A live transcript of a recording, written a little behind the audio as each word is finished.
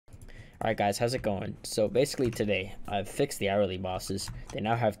Alright guys, how's it going? So basically today, I've fixed the hourly bosses. They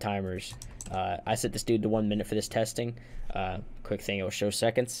now have timers. I set this dude to 1 minute for this testing. Quick thing, it will show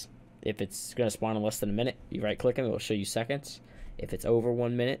seconds. If it's going to spawn in less than a minute, you right click him, it will show you seconds. If it's over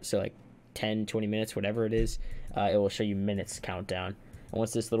 1 minute, so like 10, 20 minutes, whatever it is, it will show you minutes countdown. And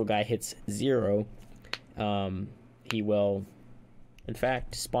once this little guy hits 0, he will, in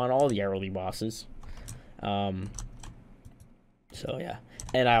fact, spawn all the hourly bosses. So yeah,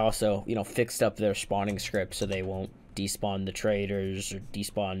 and I also, fixed up their spawning script so they won't despawn the traders or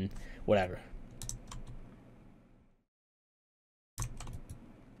despawn whatever.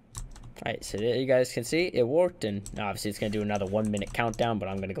 Alright, so there you guys can see it worked, and obviously it's going to do another 1 minute countdown, but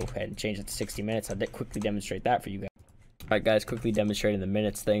I'm going to go ahead and change it to 60 minutes. I'll quickly demonstrate that for you guys. Alright guys, quickly demonstrating the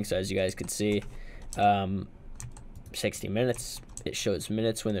minutes thing. So as you guys can see, 60 minutes, it shows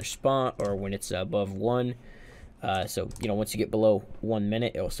minutes when they're spawned or when it's above 1. So, once you get below 1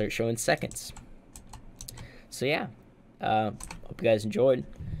 minute, it'll start showing seconds. So, yeah. Hope you guys enjoyed.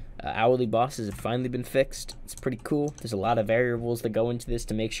 Hourly bosses have finally been fixed. It's pretty cool. There's a lot of variables that go into this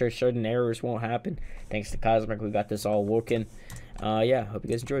to make sure certain errors won't happen. Thanks to Cosmic, we got this all working. Yeah, hope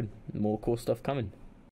you guys enjoyed. More cool stuff coming.